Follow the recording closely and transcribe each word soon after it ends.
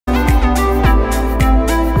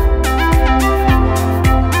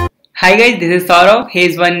Hi guys, this is Saurav.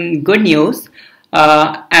 Here's one good news.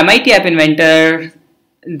 MIT App Inventor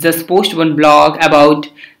just posted one blog about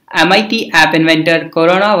MIT App Inventor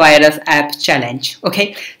Coronavirus App Challenge.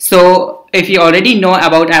 Okay, so if you already know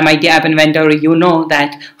about MIT App Inventor, you know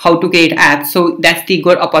that how to create apps. So that's the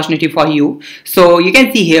good opportunity for you. So you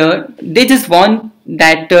can see here, they just want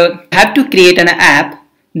that have to create an app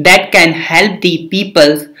that can help the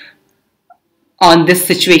people on this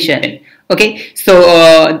situation. Okay,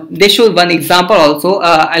 so they show one example also.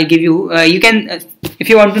 I'll give you, you can, if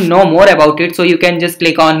you want to know more about it, so you can just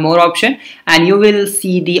click on more option and you will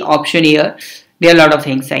see the option here. There are a lot of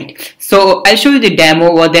things, right? So I'll show you the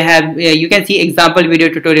demo what they have. You can see example video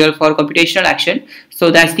tutorial for computational action. So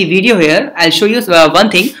that's the video here. I'll show you one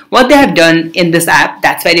thing what they have done in this app.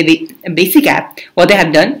 That's very basic app. What they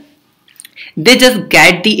have done, they just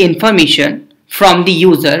get the information from the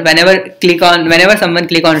user whenever someone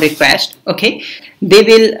click on request. Okay, they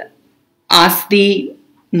will ask the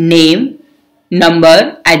name,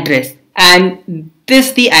 number, address, and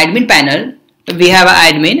this the admin panel. We have an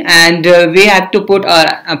admin and we have to put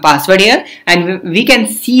our password here and we can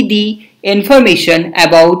see the information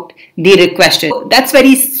about the request. That's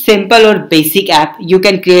very simple or basic app. You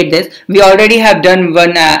can create this. We already have done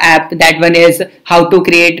one app. That one is how to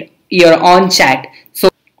create your own chat.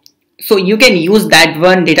 So you can use that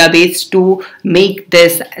one database to make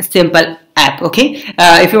this simple app. Okay,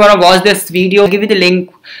 if you want to watch this video, I'll give you the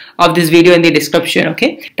link of this video in the description.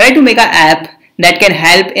 Okay, try to make an app that can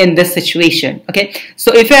help in this situation. Okay,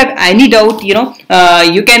 so if you have any doubt,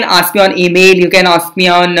 you can ask me on email, you can ask me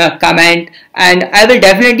on comment, and I will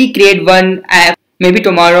definitely create one app maybe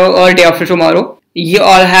tomorrow or day after tomorrow. You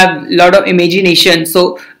all have a lot of imagination,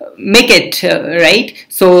 so make it right.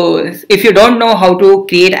 So if you don't know how to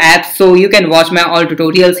create apps, so you can watch my all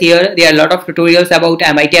tutorials here. There are a lot of tutorials about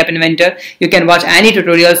MIT App Inventor. You can watch any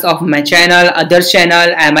tutorials of my channel, others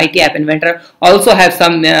channel. MIT App Inventor also have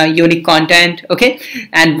some unique content. Okay,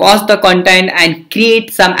 and watch the content and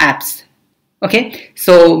create some apps. Okay,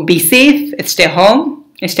 so be safe, stay home,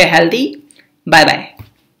 stay healthy. Bye bye.